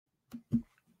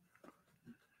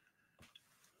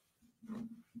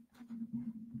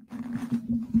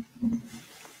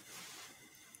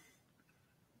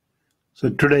So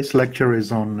today's lecture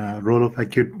is on role of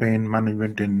acute pain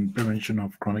management in prevention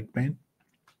of chronic pain.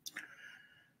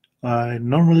 I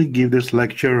normally give this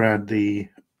lecture at the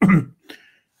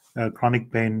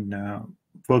chronic pain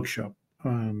workshop,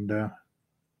 and the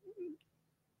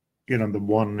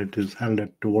one it is held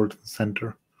at towards the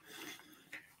center.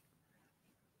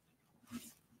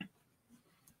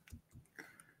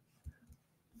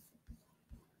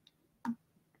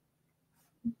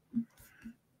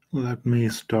 Let me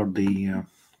start the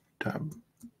tab.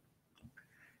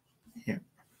 Yeah.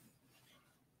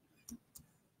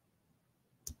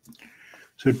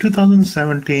 So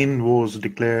 2017 was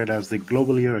declared as the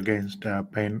global year against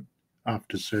pain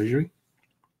after surgery.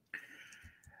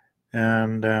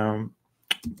 And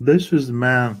this was the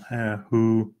man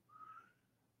who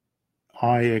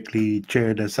I actually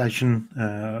chaired a session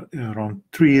around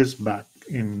 3 years back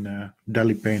in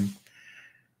Delhi pain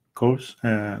course,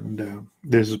 and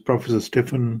this is Professor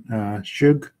Stephen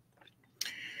Shug.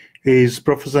 He's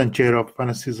professor and chair of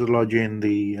anesthesiology in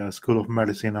the School of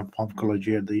Medicine and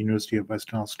Pharmacology at the University of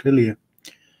Western Australia.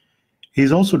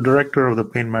 He's also director of the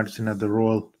pain medicine at the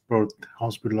Royal Perth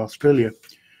Hospital, Australia.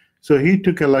 So he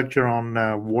took a lecture on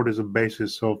what is the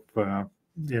basis of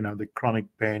the chronic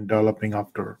pain developing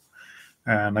after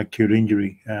an acute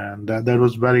injury, and that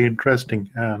was very interesting.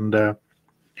 And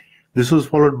this was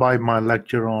followed by my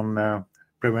lecture on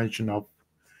prevention of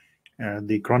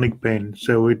the chronic pain.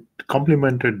 So it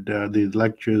complemented these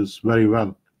lectures very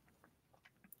well.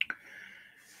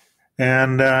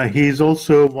 And he's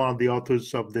also one of the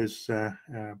authors of this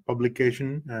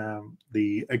publication,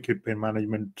 the Acute Pain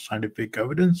Management Scientific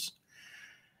Evidence.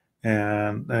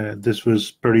 And this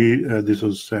was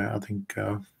I think,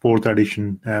 fourth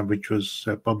edition, which was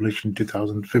published in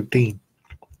 2015.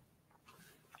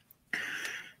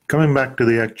 Coming back to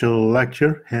the actual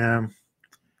lecture,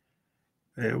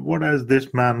 what has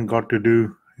this man got to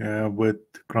do with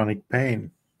chronic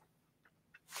pain?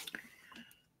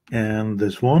 And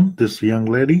this young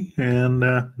lady, and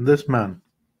this man.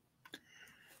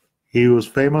 He was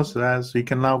famous, as you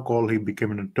can now call, he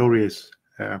became notorious.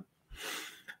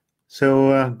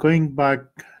 So going back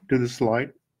to the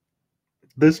slide,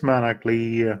 this man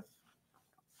actually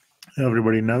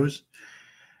everybody knows,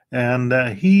 and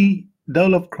he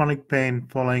developed chronic pain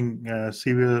following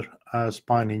severe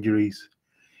spine injuries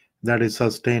that is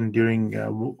sustained during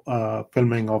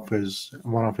filming of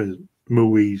one of his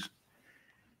movies,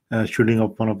 shooting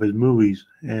of one of his movies.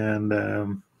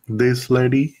 And this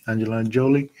lady, Angelina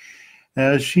Jolie,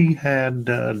 she had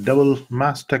double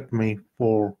mastectomy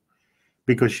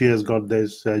because she has got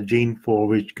this gene for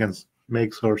which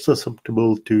makes her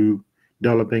susceptible to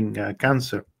developing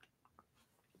cancer.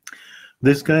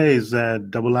 This guy is a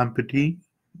double amputee,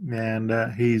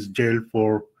 and he's jailed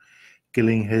for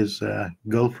killing his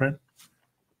girlfriend.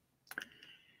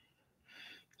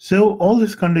 So all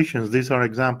these conditions, these are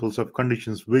examples of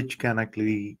conditions which can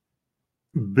actually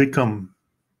become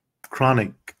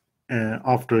chronic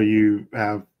after you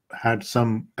have had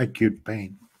some acute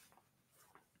pain.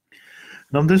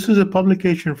 Now, this is a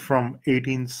publication from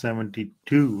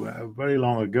 1872, very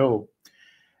long ago,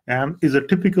 and is a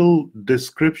typical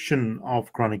description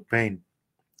of chronic pain.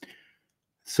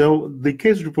 So the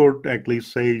case report actually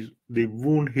says the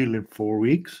wound healed in 4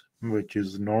 weeks, which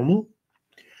is normal.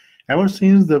 Ever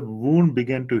since the wound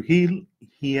began to heal,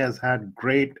 he has had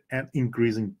great and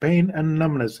increasing pain and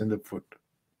numbness in the foot.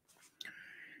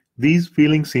 These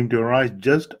feelings seem to arise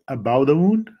just above the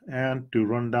wound and to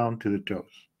run down to the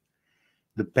toes.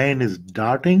 The pain is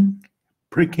darting,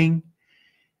 pricking,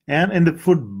 and in the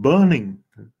foot burning,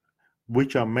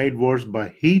 which are made worse by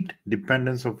heat,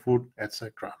 dependence of food,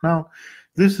 etc. Now,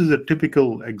 this is a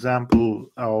typical example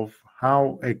of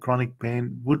how a chronic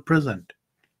pain would present.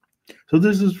 So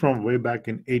this is from way back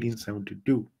in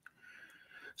 1872.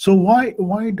 So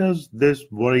why does this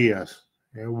worry us?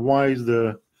 Why is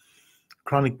the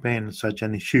chronic pain such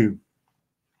an issue?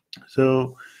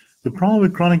 So the problem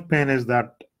with chronic pain is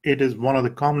that it is one of the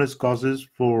commonest causes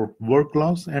for work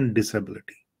loss and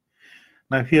disability.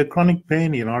 Now, if you have chronic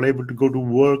pain, you're not able to go to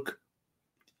work,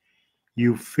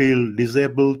 you feel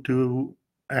disabled to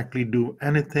actually do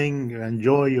anything,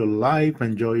 enjoy your life,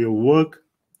 enjoy your work,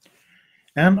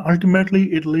 and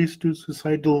ultimately it leads to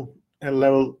societal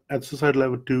level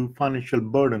to financial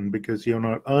burden, because you're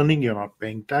not earning, you're not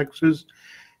paying taxes,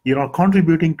 you're not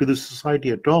contributing to the society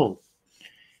at all.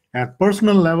 At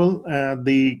personal level,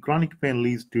 the chronic pain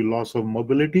leads to loss of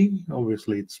mobility.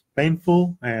 Obviously, it's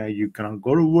painful. You cannot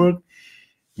go to work.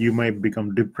 You may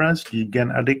become depressed. You can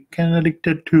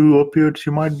addicted to opioids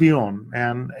you might be on,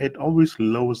 and it always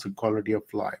lowers the quality of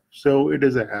life. So it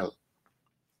is a hell.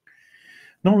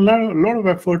 Now, a lot of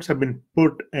efforts have been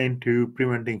put into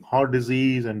preventing heart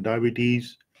disease and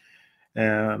diabetes,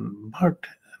 but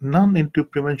none into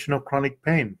prevention of chronic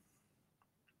pain.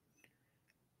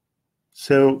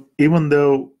 So even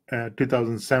though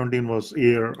 2017 was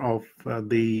year of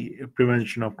the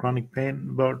prevention of chronic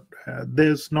pain, but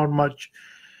there's not much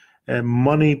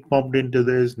money pumped into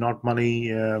this, not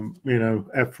money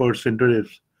efforts into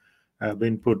this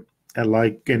been put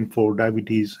like in for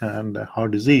diabetes and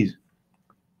heart disease.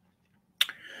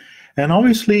 And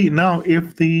obviously now,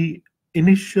 if the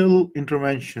initial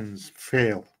interventions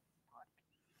fail,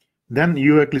 then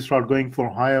you actually start going for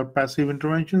higher passive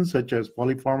interventions such as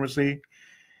polypharmacy,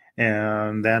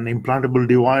 and then implantable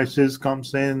devices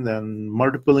comes in, then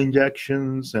multiple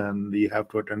injections, and you have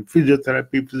to attend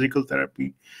physiotherapy, physical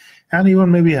therapy, and even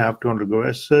maybe have to undergo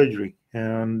a surgery.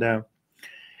 And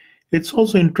it's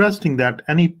also interesting that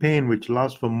any pain which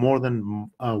lasts for more than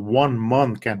 1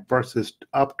 month can persist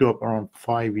up to around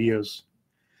 5 years.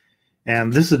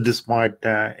 And this is despite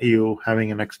you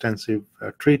having an extensive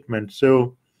treatment.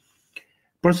 So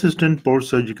persistent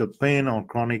post-surgical pain or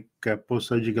chronic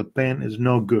post-surgical pain is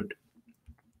no good.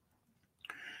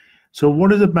 So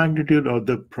what is the magnitude of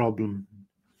the problem?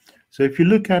 So if you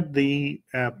look at the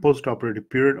post-operative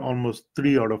period, almost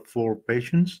 3 out of 4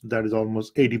 patients, that is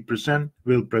almost 80%,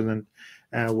 will present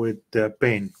with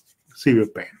pain, severe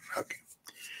pain. Okay.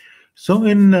 So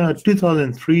in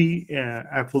 2003,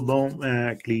 Applebaum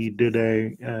actually did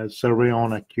a survey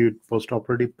on acute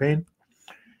post-operative pain.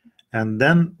 And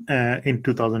then in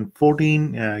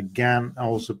 2014, Gann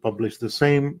also published the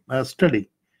same study.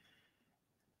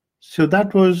 So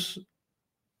that was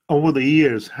over the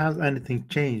years. Has anything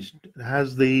changed?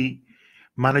 Has the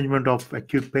management of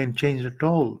acute pain changed at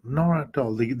all? Not at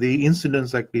all. The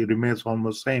incidence actually remains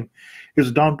almost same.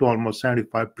 It's down to almost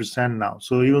 75% now.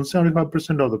 So even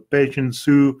 75% of the patients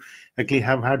who actually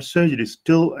have had surgery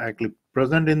still actually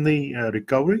present in the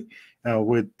recovery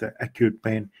with acute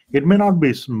pain. It may not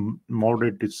be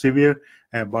moderate to severe,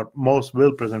 but most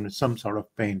will present with some sort of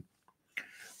pain.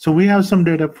 So we have some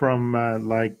data from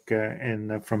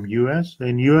from US.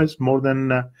 In US, more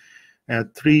than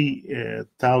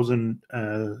 3,000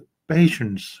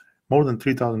 patients, more than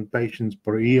 3,000 patients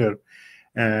per year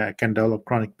can develop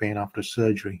chronic pain after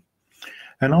surgery.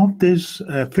 And of this,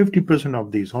 50%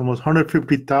 of these, almost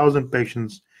 150,000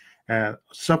 patients,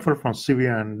 suffer from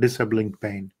severe and disabling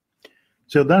pain.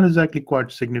 So that is actually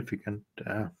quite significant.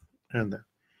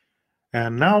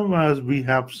 And now, as we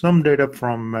have some data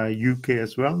from UK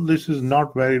as well, this is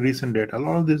not very recent data. A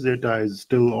lot of this data is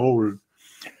still old.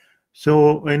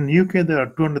 So in UK, there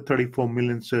are 234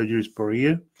 million surgeries per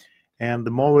year, and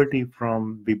the morbidity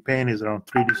from the pain is around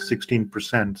 3 to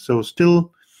 16%. So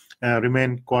still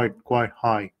remain quite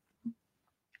high.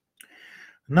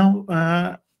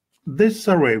 Now, this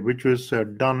survey, which was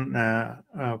done,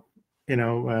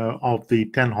 of the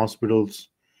 10 hospitals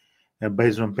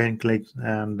based on pain clinics,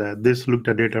 and this looked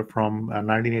at data from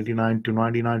 1989 to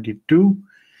 1992.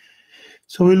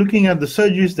 So we're looking at the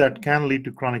surgeries that can lead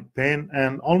to chronic pain,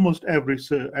 and almost every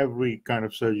kind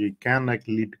of surgery can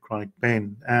actually lead to chronic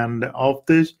pain. And of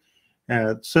this,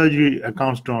 surgery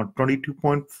accounts to around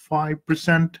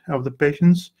 22.5% of the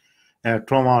patients,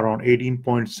 trauma around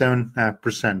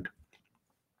 18.7%.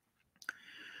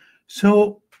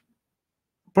 So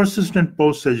persistent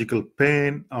post-surgical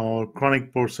pain or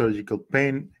chronic post-surgical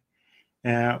pain,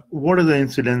 what are the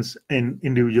incidents in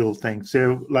individual things?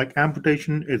 So like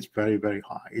amputation, it's very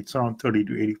high. It's around 30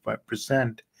 to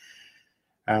 85%.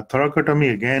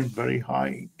 Thoracotomy, again, very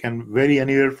high, can vary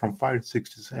anywhere from 5 to 6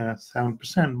 to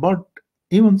 7%. But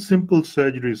even simple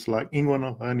surgeries like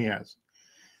inguinal hernias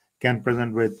can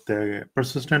present with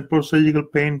persistent post-surgical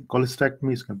pain.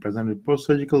 Cholecystectomies can present with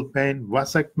post-surgical pain.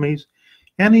 Vasectomies,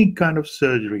 any kind of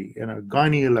surgery,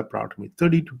 gynae laparotomy,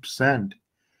 32%.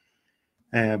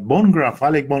 Bone graft,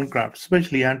 iliac bone graft,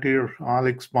 especially anterior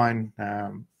iliac spine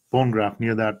bone graft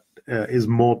near that is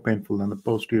more painful than the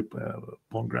posterior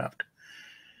bone graft.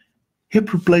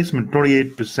 Hip replacement,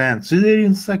 28%.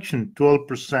 Cesarean section,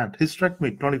 12%.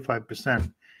 Hysterectomy,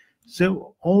 25%.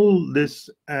 So all this,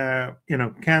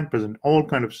 can present all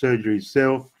kind of surgeries.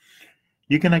 So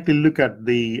you can actually look at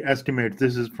the estimates.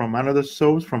 This is from another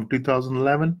source from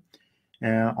 2011.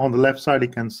 On the left side, you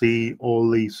can see all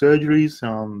the surgeries.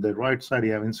 On the right side,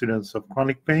 you have incidence of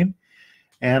chronic pain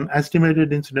and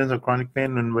estimated incidence of chronic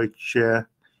pain, in which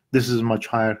this is much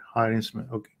higher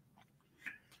incidence. Okay.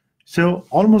 So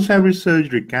almost every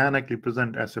surgery can actually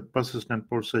present as a persistent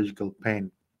post-surgical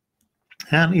pain.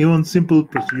 And even simple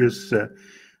procedures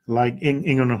like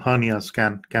inguinal hernias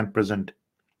can present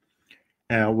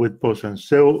with persons.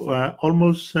 So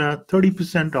almost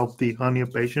 30% of the hernia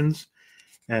patients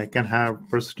can have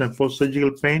persistent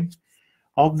post-surgical pain.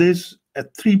 Of this,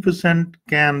 3%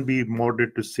 can be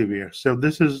moderate to severe. So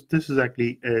this is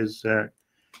actually is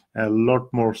a lot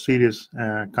more serious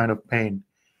kind of pain.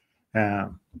 Uh,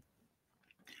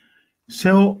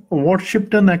 so what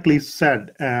Shipton actually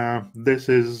said, this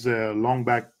is long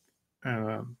back,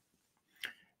 uh,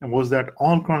 was that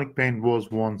all chronic pain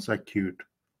was once acute.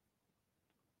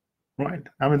 Right.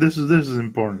 I mean, this is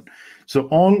important. So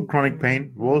all chronic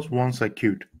pain was once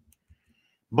acute,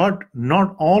 but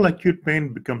not all acute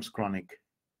pain becomes chronic.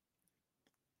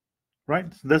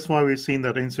 Right. So that's why we've seen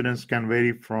that incidence can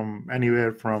vary from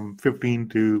anywhere from 15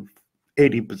 to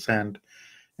 80%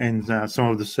 in some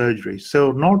of the surgeries.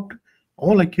 So not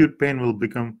all acute pain will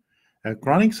become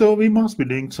chronic. So we must be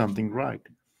doing something right.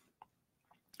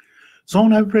 So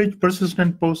on average,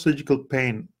 persistent post-surgical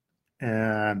pain,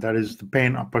 that is the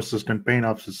pain, persistent pain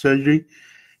after surgery,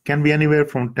 can be anywhere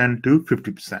from 10 to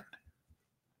 50%.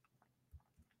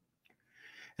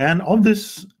 And of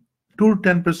this, 2 to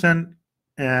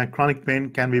 10% chronic pain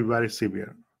can be very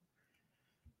severe.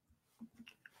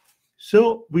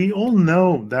 So we all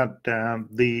know that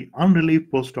the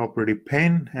unrelieved postoperative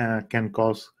pain can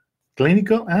cause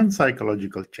clinical and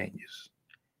psychological changes.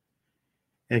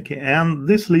 Okay, and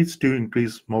this leads to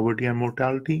increased morbidity and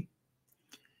mortality.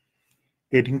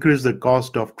 It increases the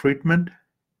cost of treatment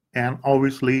and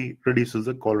obviously reduces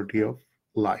the quality of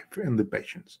life in the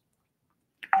patients.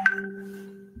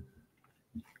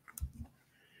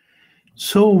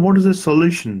 So what is the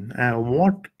solution?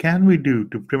 What can we do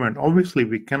to prevent? Obviously,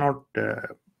 we cannot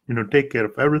take care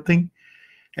of everything,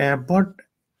 but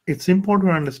it's important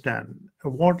to understand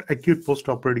what acute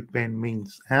postoperative pain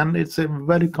means. And it's a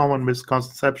very common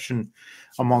misconception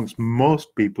amongst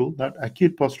most people that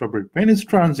acute postoperative pain is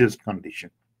transient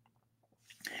condition.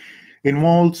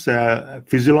 Involves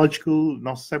physiological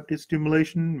nociceptive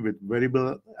stimulation with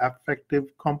variable affective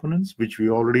components, which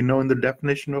we already know in the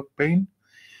definition of pain.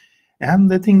 And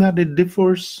they think that it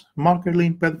differs markedly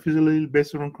in pathophysiology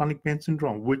based on chronic pain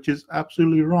syndrome, which is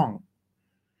absolutely wrong.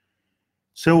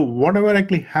 So whatever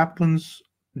actually happens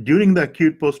during the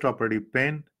acute postoperative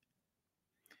pain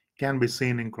can be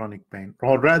seen in chronic pain.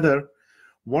 Or rather,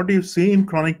 what you see in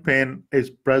chronic pain is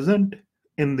present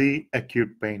in the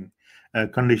acute pain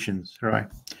conditions, right?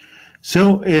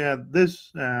 So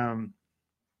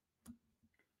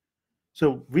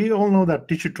so we all know that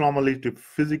tissue trauma leads to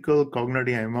physical,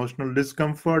 cognitive, and emotional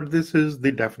discomfort. This is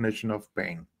the definition of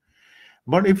pain.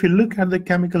 But if you look at the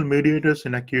chemical mediators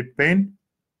in acute pain,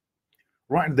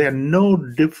 right, they're no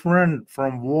different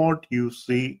from what you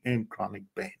see in chronic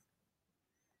pain.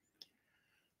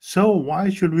 So why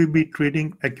should we be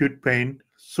treating acute pain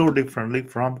so differently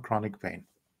from chronic pain?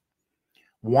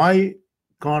 Why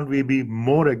can't we be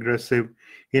more aggressive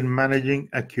in managing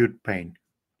acute pain?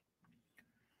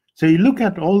 So you look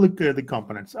at all the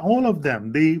components, all of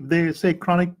them. They say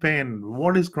chronic pain.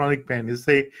 What is chronic pain? They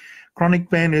say chronic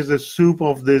pain is a soup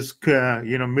of this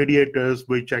mediators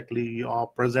which actually are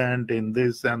present in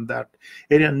this and that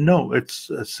area. No, it's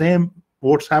the same.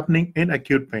 What's happening in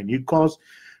acute pain? You cause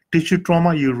tissue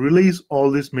trauma. You release all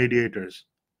these mediators,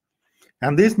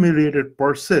 and these mediators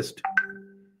persist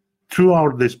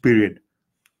throughout this period.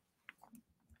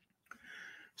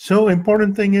 So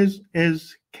important thing is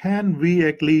can we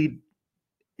actually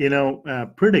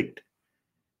predict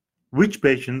which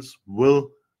patients will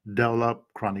develop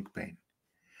chronic pain,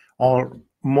 or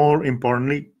more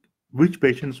importantly, which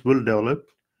patients will develop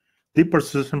the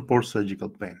persistent post-surgical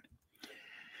pain.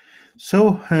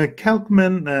 So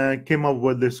Kalkman came up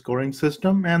with this scoring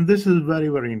system, and this is very,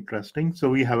 very interesting. So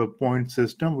we have a point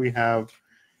system. We have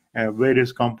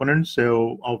various components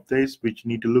of this which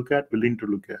need to look at. We'll need to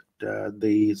look at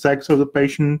the sex of the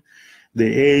patient, the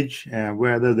age,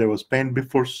 whether there was pain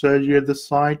before surgery at the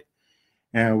site,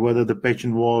 whether the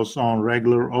patient was on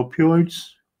regular opioids,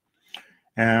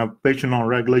 patient on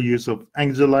regular use of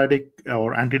anxiolytic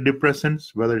or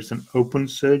antidepressants, whether it's an open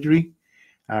surgery,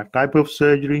 type of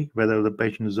surgery, whether the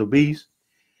patient is obese,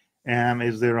 and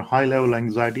is there a high-level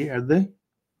anxiety at the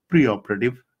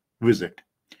preoperative visit.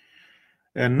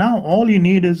 And now all you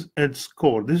need is a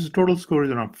score. This is total score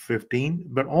is around 15,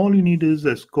 but all you need is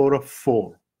a score of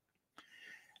 4.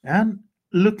 And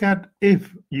look at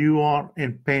if you are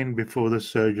in pain before the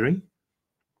surgery,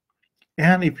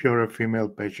 and if you're a female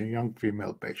patient, young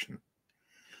female patient.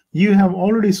 You have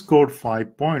already scored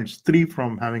 5 points, 3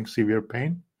 from having severe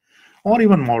pain or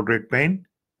even moderate pain,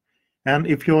 And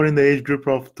if you're in the age group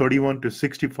of 31 to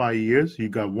 65 years, you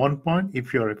got 1 point.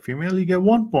 If you're a female, you get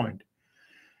 1 point.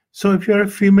 So if you're a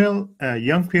female, a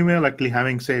young female, actually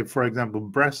having, say, for example,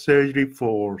 breast surgery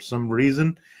for some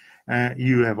reason,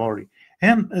 you have already.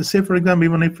 And say, for example,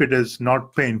 even if it is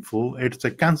not painful, it's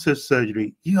a cancer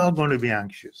surgery, you are going to be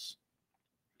anxious,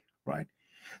 right?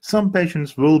 Some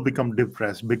patients will become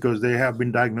depressed because they have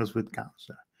been diagnosed with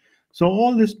cancer. So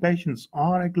all these patients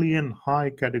are actually in high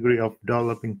category of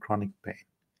developing chronic pain.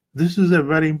 This is a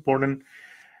very important,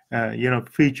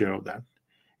 feature of that.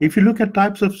 If you look at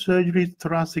types of surgery,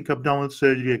 thoracic abdominal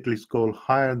surgery actually scores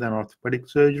higher than orthopedic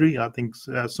surgery. I think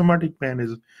somatic pain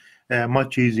is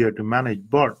much easier to manage.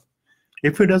 But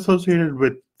if it associated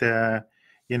with,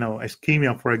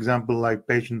 ischemia, for example, like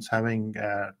patients having,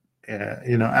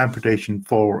 amputation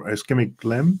for ischemic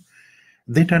limb,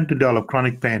 they tend to develop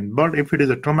chronic pain. But if it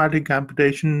is a traumatic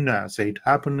amputation, say it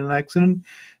happened in an accident,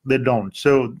 they don't.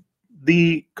 So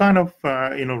the kind of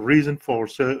reason for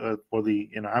the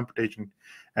amputation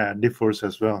differs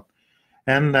as well.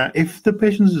 And if the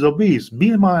patient is obese,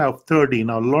 BMI of 30,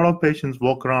 now a lot of patients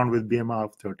walk around with BMI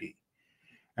of 30.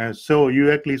 So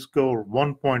you actually score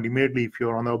 1 point immediately if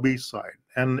you're on the obese side.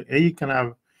 And you can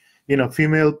have,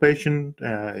 female patient,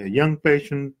 young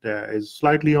patient is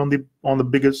slightly on the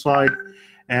bigger side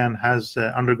and has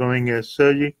undergoing a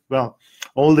surgery. Well,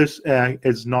 all this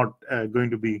is not going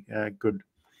to be good.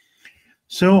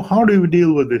 So how do we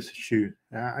deal with this issue?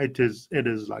 It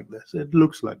is like this. It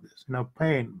looks like this.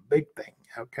 Pain, big thing.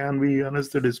 How can we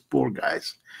understand these poor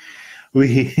guys?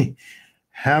 We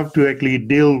have to actually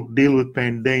deal with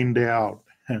pain day in, day out.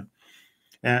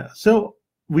 So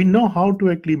we know how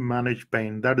to actually manage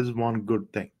pain. That is one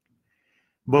good thing.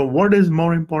 But what is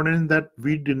more important is that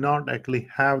we do not actually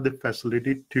have the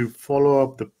facility to follow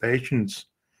up the patients.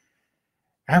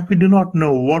 And we do not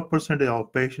know what percentage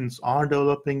of patients are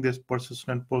developing this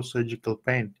persistent post-surgical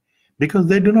pain because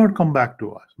they do not come back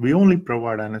to us. We only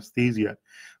provide anesthesia.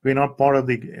 We're not part of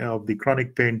the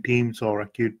chronic pain teams or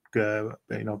acute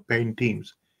pain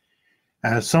teams.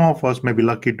 Some of us may be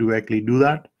lucky to actually do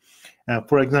that.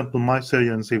 For example, my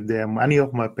surgeons, if any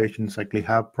of my patients actually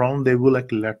have problem, they will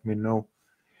actually let me know.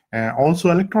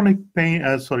 Also, electronic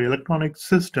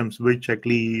systems, which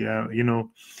actually,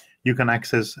 you can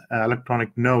access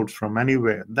electronic notes from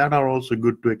anywhere, that are also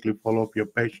good to actually follow up your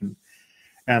patient.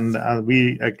 And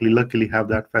we actually luckily have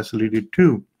that facility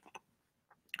too.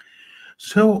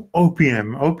 So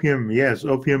opium, yes,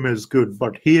 opium is good,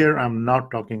 but here I'm not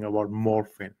talking about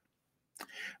morphine.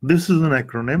 This is an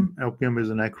acronym. Opium is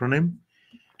an acronym.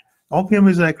 Opium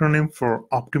is an acronym for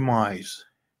optimize,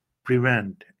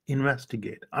 prevent,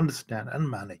 investigate, understand, and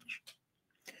manage.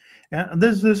 And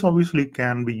this obviously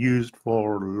can be used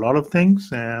for a lot of things,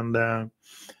 and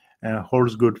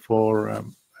holds good for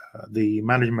the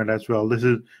management as well. This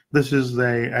is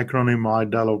the acronym I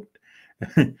developed.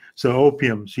 So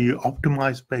opium. So you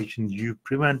optimize patients, you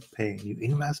prevent pain, you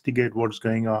investigate what's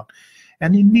going on,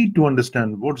 and you need to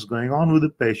understand what's going on with the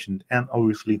patient and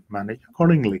obviously manage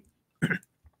accordingly.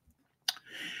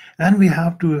 And we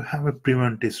have to have a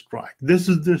preventive strike. This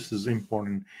is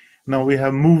important. Now we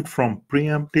have moved from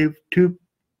preemptive to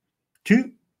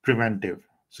preventive.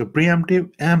 So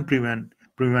preemptive and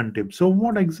preventive. So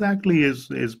what exactly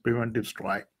is preventive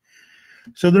strike?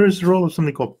 So there is a role of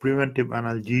something called preventive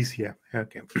analgesia.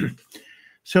 Okay.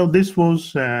 So this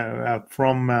was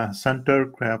from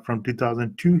Center from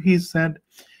 2002. He said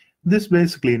this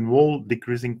basically involved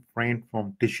decreasing pain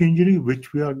from tissue injury,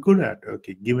 which we are good at.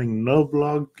 Okay, giving nerve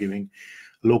block, giving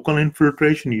local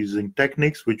infiltration using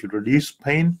techniques which reduce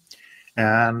pain.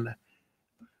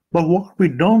 But what we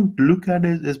don't look at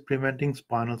is preventing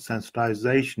spinal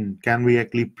sensitization. Can we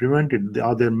actually prevent it?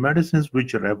 Are there medicines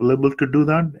which are available to do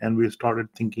that? And we started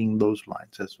thinking those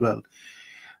lines as well.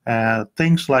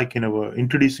 Things like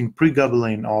introducing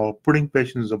pregabalin or putting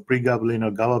patients on pregabalin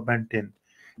or gabapentin.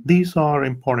 These are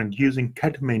important. Using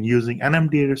ketamine, using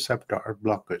NMDA receptor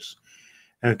blockers.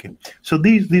 Okay, so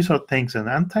these are things, and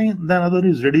then other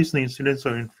is reducing the incidence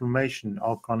of inflammation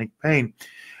or chronic pain.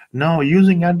 Now,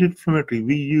 using anti-inflammatory,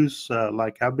 we use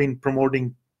I've been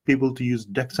promoting people to use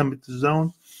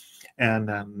dexamethasone and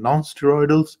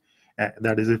non-steroidals.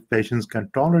 That is, if patients can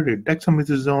tolerate it.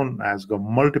 Dexamethasone has got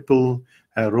multiple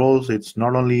roles. It's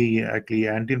not only actually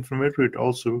anti-inflammatory, it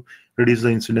also reduces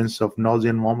the incidence of nausea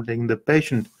and vomiting in the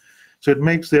patient. So it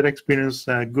makes their experience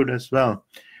good as well.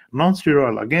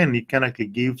 Non-steroidal, again, you can actually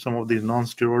give some of these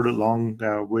non-steroidal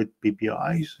along with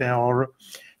PPIs, or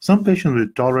some patients will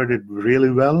tolerate it really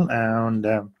well, and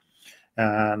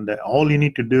all you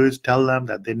need to do is tell them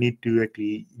that they need to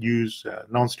actually use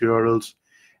non-steroidals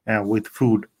with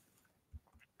food.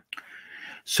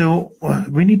 So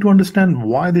we need to understand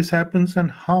why this happens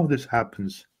and how this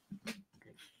happens.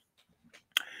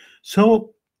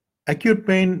 So acute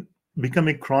pain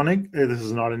becoming chronic, this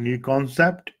is not a new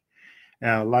concept.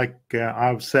 Like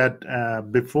I've said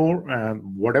before,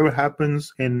 whatever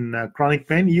happens in chronic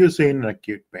pain, you see in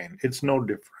acute pain. It's no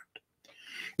different.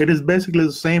 It is basically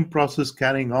the same process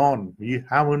carrying on. You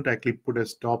haven't actually put a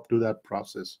stop to that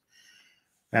process.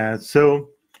 So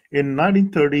in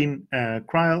 1913,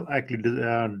 Cryle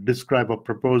actually described or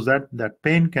proposed that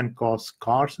pain can cause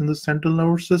scars in the central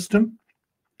nervous system.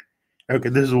 Okay,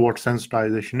 this is what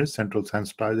sensitization is, central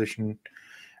sensitization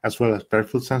as well as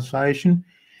peripheral sensitization.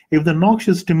 If the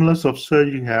noxious stimulus of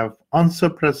surgery have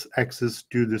unsuppressed access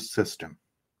to this system.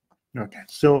 Okay,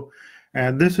 so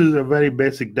this is a very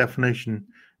basic definition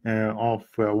of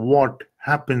what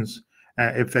happens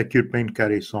if acute pain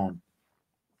carries on.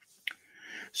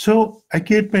 So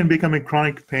acute pain becoming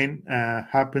chronic pain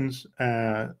happens,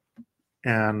 and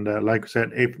like I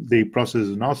said, if the process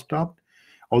is not stopped,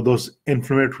 or those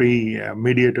inflammatory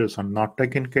mediators are not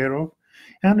taken care of,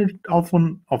 and it's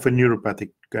often of a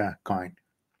neuropathic kind.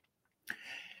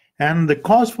 And the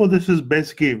cause for this is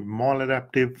basically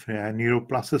maladaptive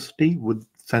neuroplasticity with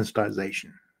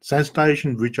sensitization.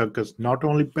 Sensitization which occurs not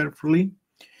only peripherally,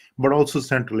 but also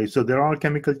centrally. So there are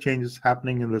chemical changes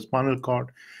happening in the spinal cord,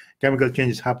 chemical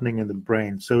changes happening in the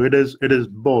brain. So it is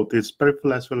both. It's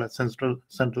peripheral as well as central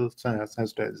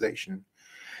sensitization.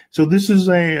 So this is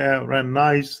a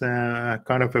nice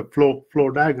kind of a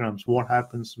flow diagrams. What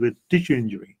happens with tissue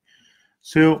injury?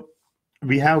 So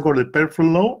we have got the peripheral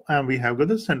lobe and we have got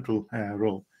the central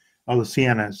row of the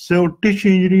CNS. So tissue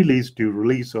injury leads to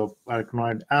release of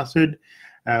arachidonic acid.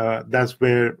 That's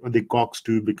where the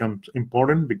COX-2 becomes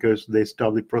important because they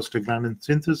stop the prostaglandin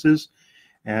synthesis,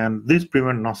 and this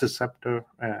prevents nociceptor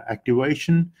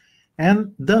activation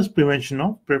and thus prevention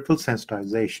of peripheral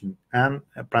sensitization, and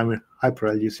primary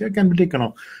hyperalgesia can be taken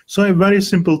off. So a very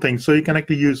simple thing. So you can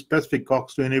actually use specific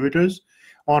COX-2 inhibitors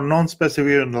or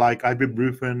non-specific like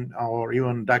ibuprofen or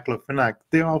even diclofenac.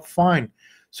 They are fine.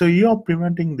 So you are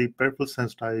preventing the peripheral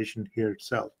sensitization here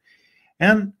itself.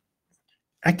 And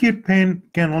acute pain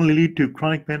can only lead to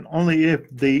chronic pain only if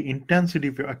the intensity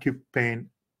of acute pain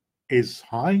is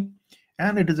high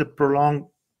and it is a prolonged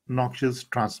noxious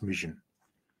transmission.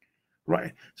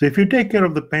 Right. So if you take care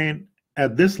of the pain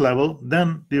at this level,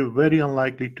 then you're very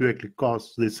unlikely to actually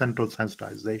cause the central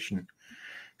sensitization.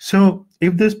 So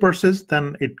if this persists,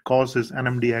 then it causes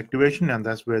NMDA activation, and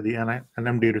that's where the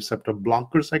NMDA receptor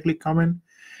blockers actually come in.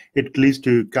 It leads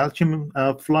to calcium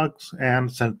flux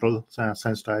and central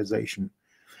sensitization.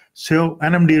 So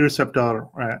NMDA receptor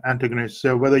antagonists,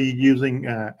 so whether you're using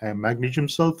a magnesium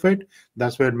sulfate,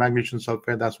 that's why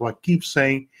I keep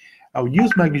saying,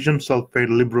 use magnesium sulfate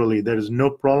liberally. There is no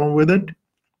problem with it.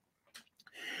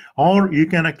 Or you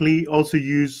can actually also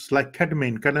use like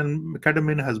ketamine.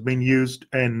 Ketamine has been used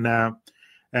in,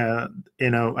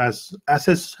 as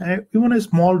even a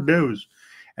small dose,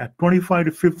 25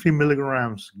 to 50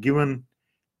 milligrams given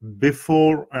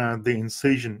before the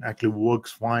incision actually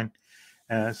works fine.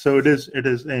 So it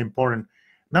is important.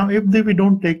 Now, if we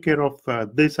don't take care of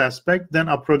this aspect, then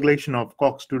upregulation of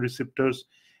COX-2 receptors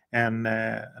and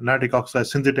nitric oxide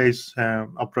synthetase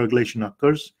upregulation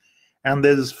occurs. And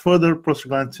there's further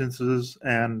prostaglandin synthesis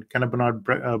and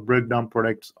cannabinoid breakdown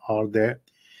products are there.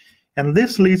 And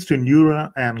this leads to neural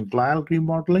and glial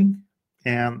remodeling.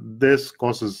 And this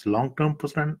causes long-term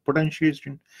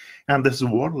potentiation. And this is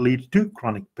what leads to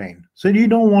chronic pain. So you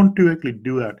don't want to actually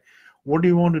do that. What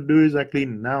you want to do is actually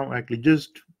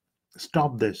just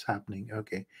stop this happening.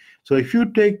 Okay. So if you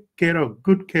take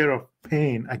good care of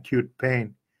pain, acute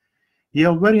pain, you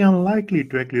are very unlikely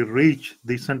to actually reach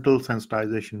the central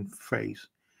sensitization phase.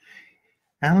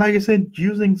 And like I said,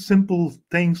 using simple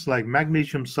things like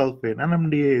magnesium sulfate,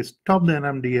 NMDA, stop the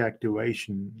NMDA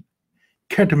activation,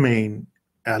 ketamine,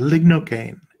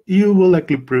 lignocaine, you will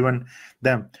actually prevent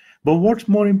them. But what's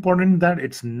more important that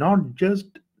it's not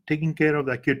just taking care of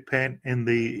the acute pain in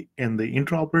the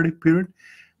intraoperative period,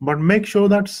 but make sure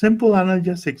that simple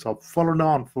analgesics are followed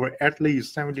on for at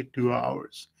least 72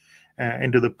 hours.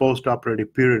 Into the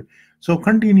post-operative period. So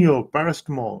continue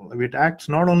paracetamol. It acts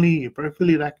not only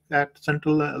peripherally at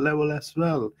central level as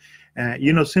well.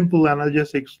 Simple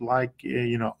analgesics like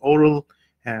oral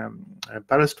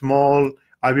paracetamol,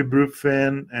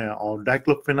 ibuprofen, or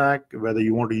diclofenac. Whether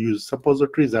you want to use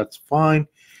suppositories, that's fine.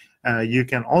 You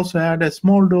can also add a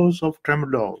small dose of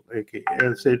tramadol. Okay,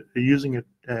 using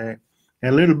a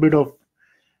little bit of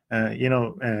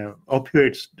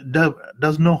opioids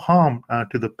does no harm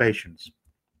to the patients.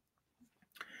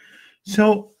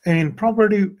 So in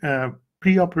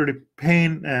preoperative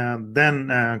pain,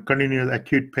 then continuous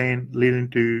acute pain leading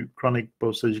to chronic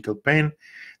post-surgical pain.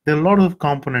 There are a lot of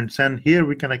components, and here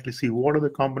we can actually see what are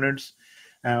the components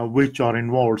which are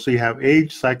involved. So you have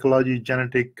age, psychology,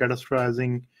 genetic,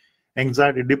 catastrophizing,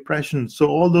 anxiety, depression. So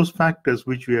all those factors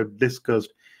which we have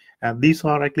discussed, and these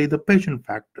are actually the patient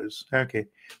factors. Okay,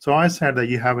 so I said that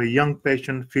you have a young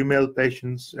patient, female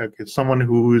patients, okay, someone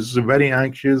who is very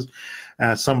anxious,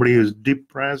 somebody who is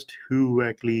depressed, who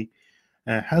actually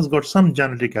has got some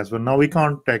genetic as well. Now we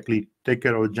can't actually take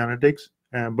care of genetics,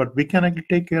 but we can actually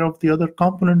take care of the other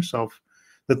components of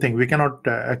the thing. We cannot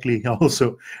actually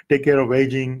also take care of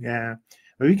aging.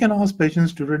 We can ask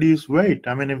patients to reduce weight.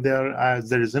 I mean, if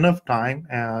there is enough time,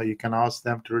 you can ask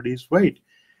them to reduce weight.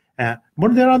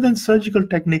 But there are then surgical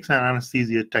techniques and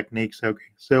anesthesia techniques.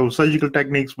 Okay, so surgical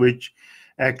techniques which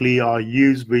actually are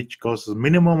used, which causes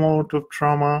minimum amount of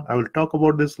trauma. I will talk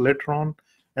about this later on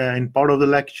in part of the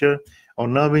lecture. Or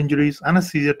nerve injuries,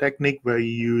 anesthesia technique where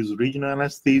you use regional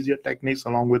anesthesia techniques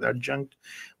along with adjunct,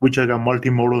 which are a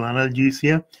multimodal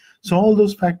analgesia. So all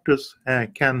those factors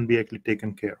can be actually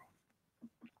taken care of.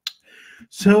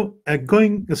 So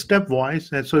going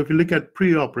stepwise, so if you look at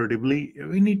preoperatively,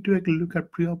 we need to actually look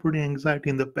at preoperative anxiety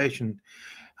in the patient.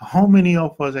 How many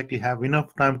of us actually have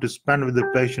enough time to spend with the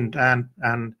patient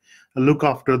and look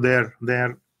after their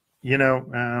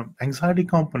anxiety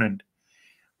component?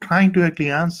 Trying to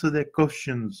actually answer their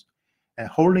questions,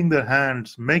 holding their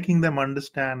hands, making them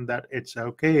understand that it's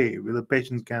okay, the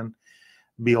patient can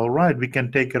be all right, we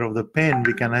can take care of the pain,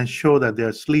 we can ensure that they are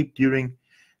asleep during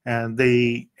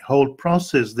the whole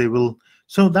process. They will.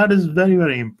 So that is very,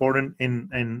 very important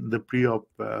in the pre-op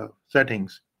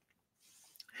settings.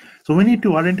 So we need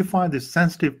to identify the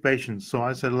sensitive patients. So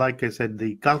like I said,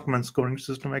 the Kalkman scoring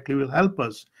system actually will help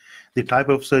us. The type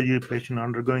of surgery patient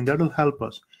undergoing, that will help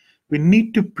us. We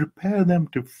need to prepare them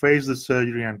to face the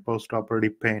surgery and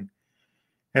post-operative pain.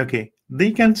 Okay,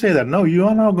 they can say that, no, you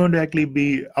are not going to actually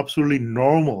be absolutely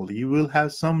normal. You will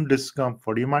have some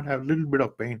discomfort. You might have a little bit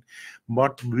of pain,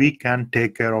 but we can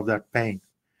take care of that pain.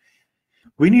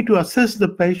 We need to assess the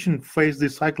patient, face the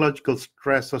psychological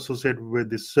stress associated with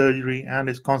the surgery and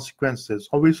its consequences.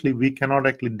 Obviously, we cannot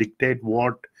actually dictate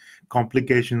what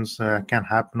complications can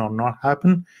happen or not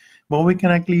happen. But we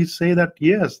can actually say that,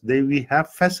 yes, we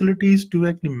have facilities to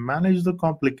actually manage the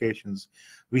complications.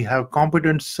 We have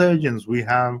competent surgeons. We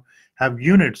have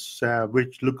units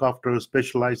which look after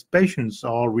specialized patients,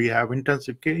 or we have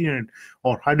intensive care unit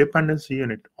or high dependency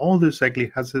unit. All this actually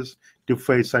has us to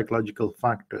face psychological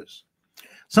factors.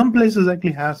 Some places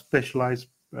actually have specialized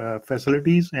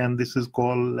facilities, and this is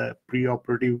called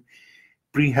preoperative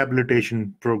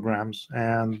rehabilitation programs,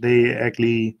 and they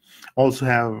actually also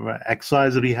have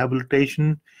exercise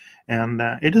rehabilitation. And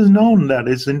it is known that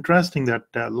it's interesting that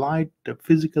light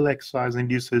physical exercise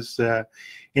induces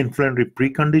inflammatory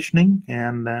preconditioning,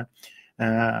 and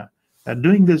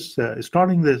doing this,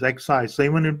 starting this exercise, so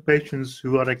even in patients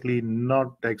who are actually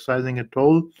not exercising at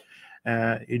all,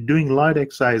 doing light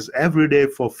exercise every day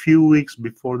for a few weeks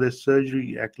before the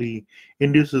surgery actually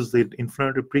induces the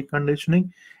inflammatory preconditioning,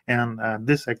 and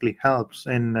this actually helps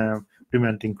in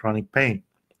preventing chronic pain.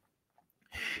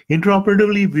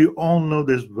 Intraoperatively, we all know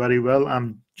this very well.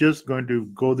 I'm just going to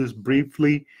go this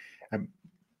briefly.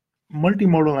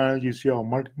 Multimodal analgesia or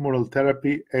multimodal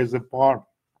therapy is a part,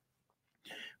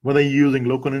 whether you're using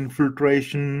local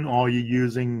infiltration or you're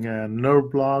using nerve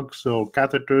blocks or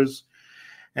catheters.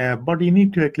 But you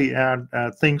need to actually add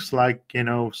things like,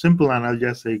 simple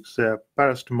analgesics,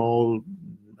 paracetamol,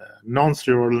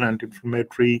 non-steroidal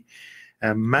anti-inflammatory,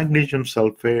 magnesium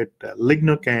sulfate,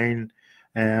 lignocaine,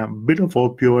 bit of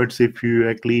opioids. If you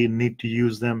actually need to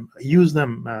use them.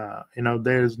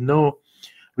 There's no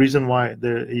reason why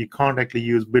you can't actually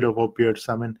use bit of opioids.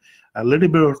 I mean, a little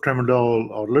bit of tramadol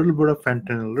or a little bit of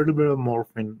fentanyl, a little bit of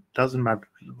morphine, doesn't matter.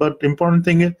 But the important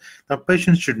thing is the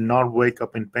patient should not wake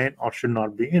up in pain or should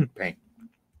not be in pain.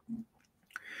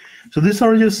 So these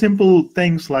are just simple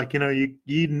things like,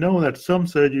 you know that some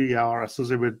surgery are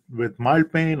associated with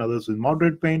mild pain, others with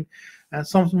moderate pain, and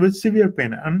some with severe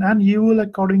pain. And you will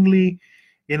accordingly,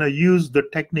 use the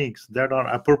techniques that are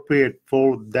appropriate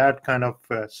for that kind of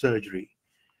surgery.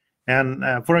 And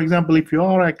for example, if you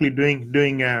are actually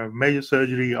doing a major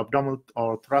surgery, abdominal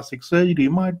or thoracic surgery,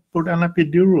 you might put an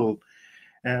epidural.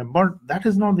 But that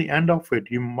is not the end of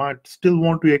it. You might still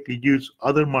want to actually use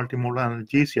other multimodal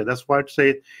analgesia. That's why I'd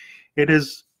say it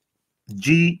is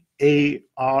GARAMMA.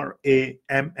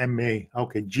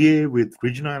 Okay, GA with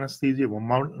regional anesthesia or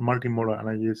multimodal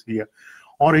analgesia.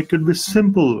 Or it could be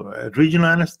simple regional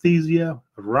anesthesia,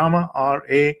 RAMA,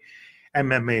 RA,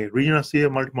 MMA, regional severe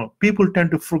multimodal. People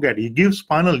tend to forget. You give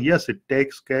spinal, yes, it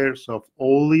takes care of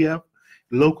all the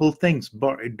local things,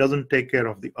 but it doesn't take care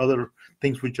of the other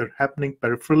things which are happening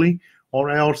peripherally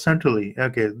or centrally.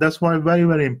 Okay, that's why very,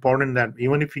 very important that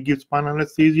even if you give spinal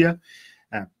anesthesia,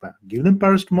 give them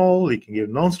paracetamol, you can give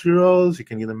non-steroids, you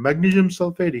can give them magnesium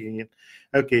sulfate, you can give,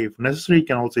 okay, if necessary, you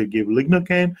can also give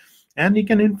lignocaine, and you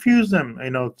can infuse them,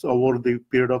 over the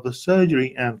period of the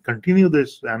surgery and continue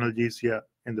this analgesia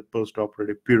in the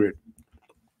post-operative period.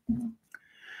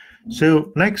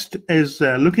 So next is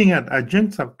looking at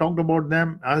adjuncts. I've talked about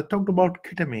them. I talked about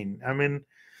ketamine. I mean,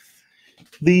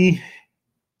 the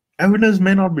evidence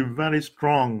may not be very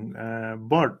strong,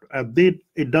 but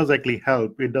it does actually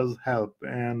help. It does help,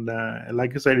 and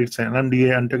like I said, it's an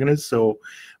NMDA antagonist, so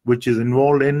which is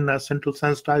involved in central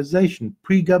sensitization.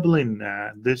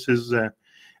 Pregabalin. This is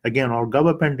again, or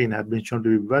gabapentin have been shown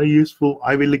to be very useful.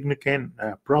 IV lignocaine,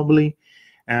 probably,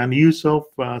 and use of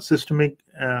systemic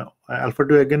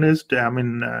alpha-2 agonist. I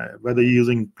mean, whether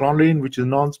using clonidine, which is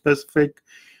non-specific,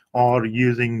 or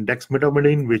using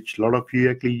dexmedetomidine, which a lot of you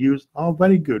actually use, are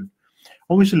very good.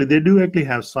 Obviously, they do actually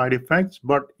have side effects,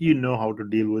 but you know how to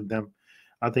deal with them.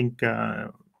 I think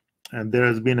and there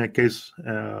has been a case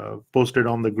posted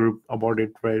on the group about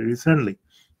it very recently.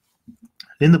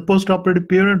 In the post-operative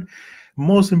period,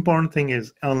 most important thing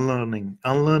is unlearning.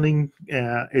 Unlearning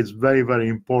is very, very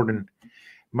important.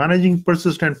 Managing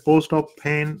persistent post-op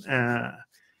pain,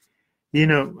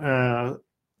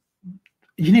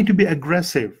 you need to be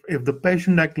aggressive. If the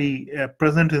patient actually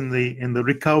present in the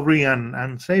recovery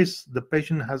and says the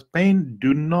patient has pain,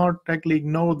 do not actually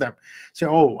ignore them. Say,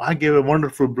 oh, I gave a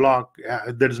wonderful block.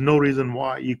 There's no reason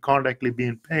why you can't actually be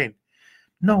in pain.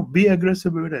 No, be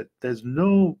aggressive with it. There's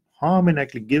no harm in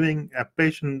actually giving a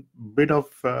patient a bit of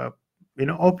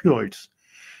opioids.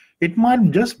 It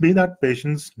might just be that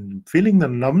patients feeling the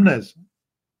numbness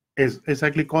is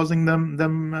actually causing them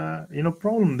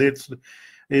problem.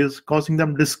 Is causing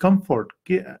them discomfort.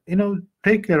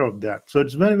 Take care of that. So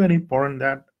it's very, very important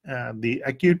that the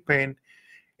acute pain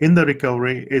in the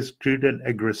recovery is treated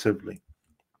aggressively.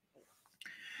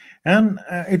 And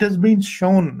it has been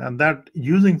shown that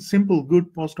using simple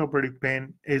good post-operative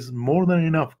pain is more than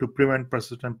enough to prevent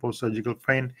persistent post-surgical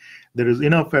pain. There is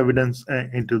enough evidence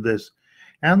into this.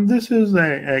 And this is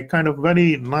a kind of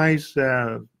very nice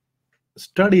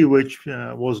study which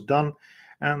was done.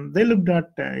 And they looked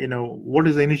at, what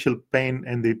is the initial pain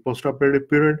in the post-operative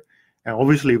period. And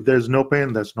obviously, if there's no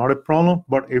pain, that's not a problem.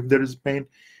 But if there is pain,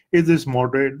 is this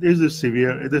moderate? Is this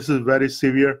severe? This is very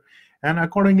severe. And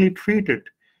accordingly treat it.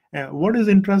 What is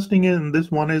interesting in this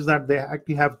one is that they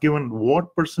actually have given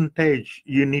what percentage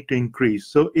you need to increase.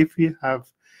 So if you have,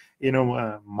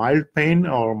 mild pain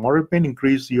or moderate pain,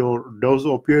 increase your dose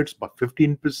of opioids by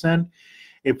 15%.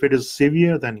 If it is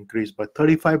severe, then increase by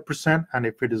 35%. And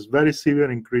if it is very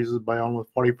severe, increases by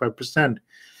almost 45%.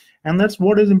 And that's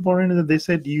what is important, is that they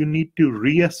said you need to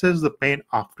reassess the pain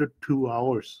after 2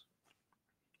 hours.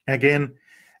 Again,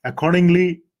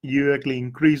 accordingly, you actually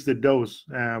increase the dose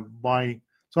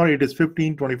it is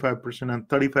 15, 25%, and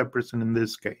 35% in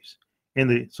this case.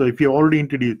 So if you already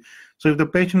introduced, so if the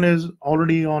patient is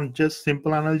already on just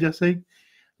simple analgesic,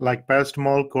 like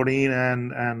paracetamol, codeine,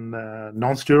 and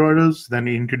non-steroidals, then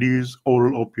you introduce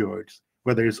oral opioids,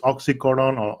 whether it's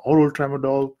oxycodone or oral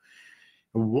tramadol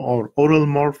or oral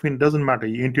morphine, doesn't matter,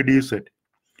 you introduce it.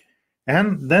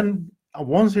 And then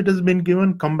once it has been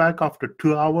given, come back after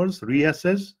 2 hours,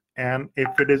 reassess, and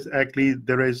if it is actually,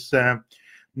 there is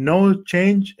no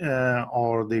change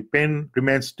or the pain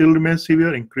still remains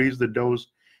severe, increase the dose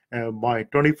by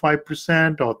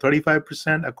 25% or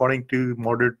 35% according to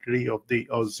moderate of the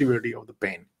or severity of the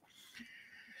pain.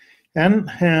 And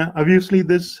obviously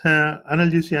this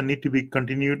analgesia need to be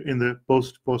continued in the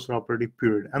post-operative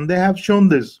period. And they have shown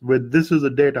this this is the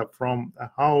data from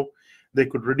how they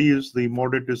could reduce the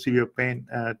moderate to severe pain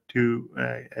to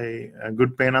a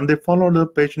good pain. And they followed the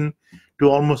patient to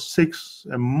almost 6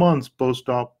 months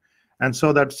post-op, and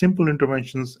saw that simple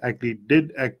interventions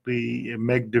did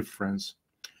make difference.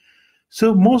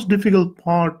 So most difficult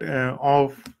part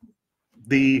of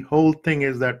the whole thing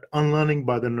is that unlearning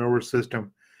by the nervous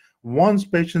system. Once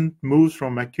patient moves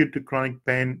from acute to chronic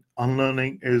pain,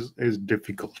 unlearning is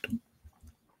difficult.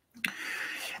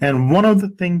 And one of the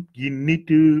things you need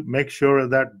to make sure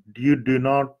that you do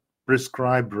not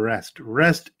prescribe rest.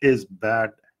 Rest is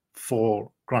bad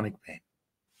for chronic pain.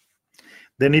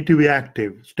 They need to be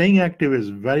active. Staying active is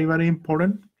very, very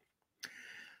important.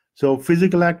 So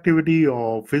physical activity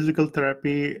or physical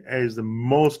therapy is the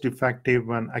most effective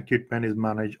when acute pain is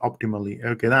managed optimally.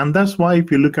 Okay, and that's why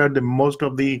if you look at most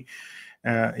of the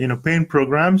pain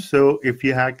programs. So if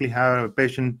you actually have a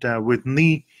patient with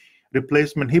knee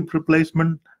replacement, hip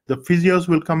replacement, the physios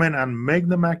will come in and make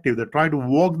them active. They try to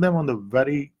walk them on the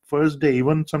very first day,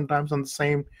 even sometimes on the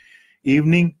same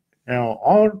evening,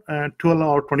 or 12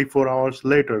 or 24 hours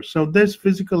later. So this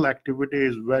physical activity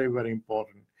is very, very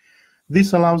important.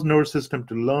 This allows nervous system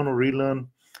to learn or relearn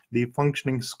the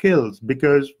functioning skills,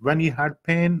 because when you had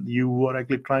pain, you were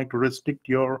actually trying to restrict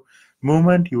your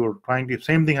movement. You were trying to,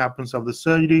 same thing happens of the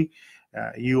surgery.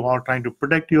 You are trying to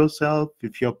protect yourself.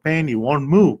 If you're pain, you won't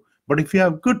move. But if you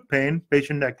have good pain,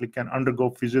 patient actually can undergo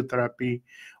physiotherapy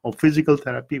or physical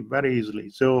therapy very easily.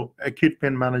 So acute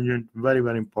pain management, very,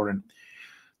 very important.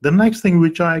 The next thing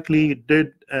which I actually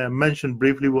did mention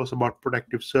briefly was about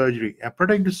protective surgery.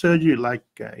 Protective surgery, like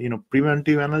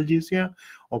preventive analgesia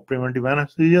or preventive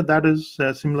anesthesia, that is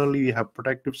similarly you have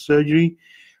protective surgery,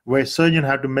 where surgeon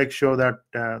had to make sure that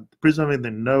preserving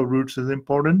the nerve roots is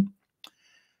important.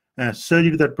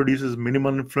 Surgery that produces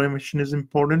minimal inflammation is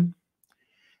important,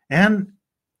 and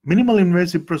minimal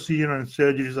invasive procedure and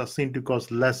surgeries are seen to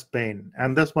cause less pain,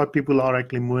 and that's why people are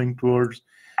actually moving towards,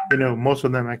 most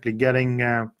of them actually getting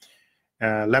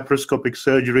laparoscopic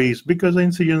surgeries, because the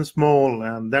incision is small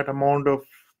and that amount of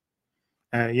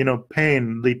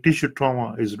pain, the tissue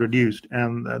trauma is reduced,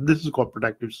 and this is called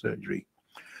protective surgery.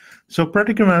 So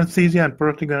protective anesthesia and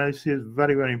protective anesthesia is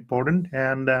very, very important.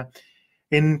 And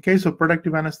in case of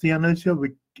protective anesthesia,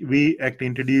 we actually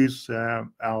introduce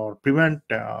or prevent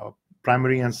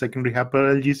primary and secondary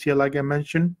hyperalgesia, like I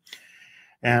mentioned.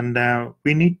 And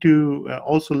we need to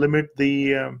also limit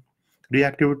the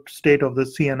reactive state of the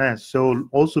CNS. So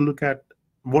also look at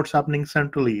what's happening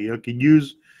centrally. You can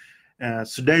use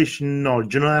sedation or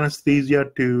general anesthesia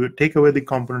to take away the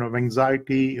component of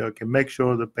anxiety. You can make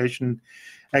sure the patient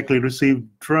actually receive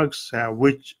drugs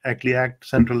which actually act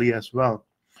centrally as well.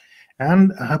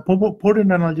 And potent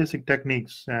analgesic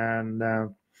techniques and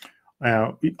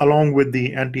along with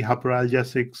the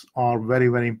anti-hyperalgesics are very,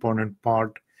 very important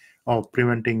part of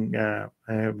preventing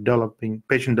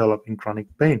patient developing chronic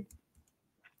pain.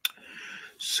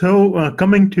 So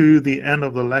coming to the end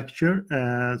of the lecture,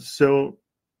 so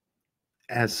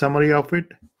as summary of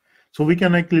it, so we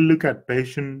can actually look at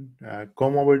patient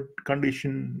comorbid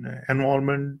condition,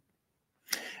 environment.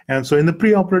 And so in the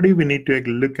preoperative, we need to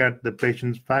actually look at the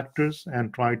patient's factors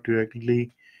and try to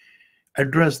actually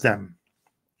address them.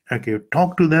 Okay,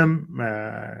 talk to them,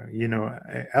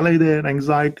 allay their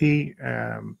anxiety,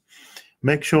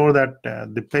 make sure that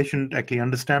the patient actually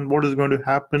understand what is going to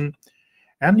happen,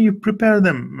 and you prepare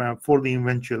them for the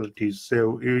eventualities.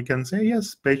 So you can say,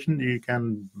 yes, patient, you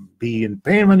can be in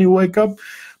pain when you wake up,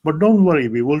 but don't worry,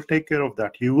 we will take care of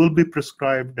that. You will be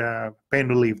prescribed pain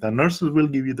relief. The nurses will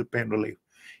give you the pain relief.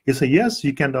 You say, yes,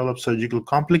 you can develop surgical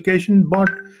complication,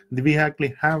 but we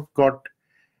actually have got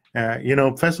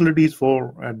facilities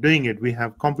for doing it. We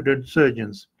have competent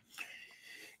surgeons.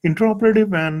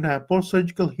 Intraoperative and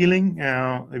post-surgical healing,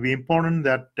 it be important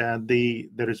that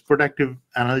there is protective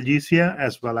analgesia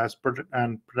as well as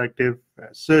protective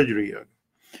surgery.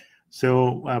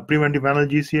 So preventive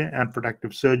analgesia and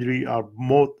protective surgery are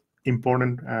both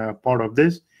important part of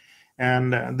this,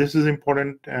 and this is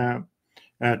important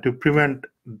to prevent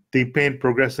the pain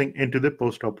progressing into the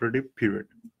post-operative period.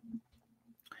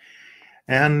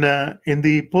 And in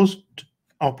the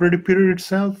post-operative period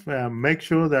itself, make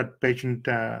sure that patient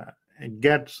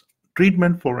gets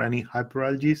treatment for any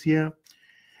hyperalgesia.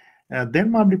 There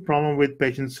might be problem with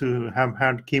patients who have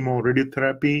had chemo,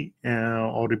 radiotherapy,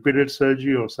 or repeated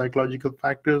surgery or psychological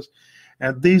factors.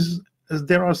 And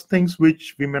there are things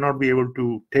which we may not be able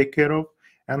to take care of.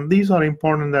 And these are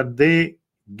important that they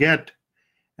get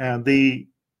the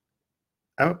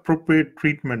appropriate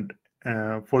treatment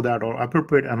for that, or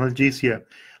appropriate analgesia.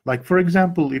 Like, for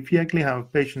example, if you actually have a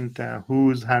patient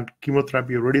who's had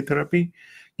chemotherapy or radiotherapy,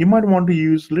 you might want to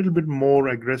use a little bit more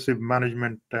aggressive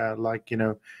management, like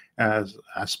as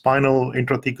spinal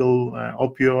intrathecal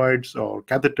opioids or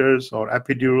catheters or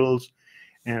epidurals.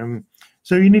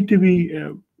 So you need to be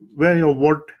wary of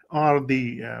what are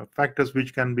the factors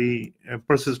which can be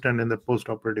persistent in the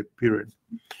post-operative period.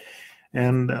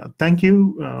 And thank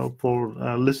you for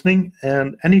listening.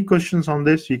 And any questions on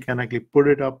this, you can actually put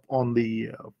it up on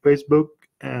the Facebook,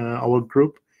 our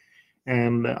group,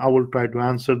 and I will try to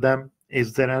answer them.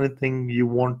 Is there anything you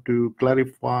want to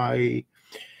clarify,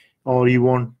 or you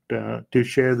want to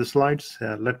share the slides?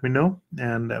 Let me know,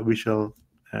 and we shall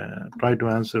try to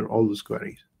answer all those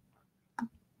queries.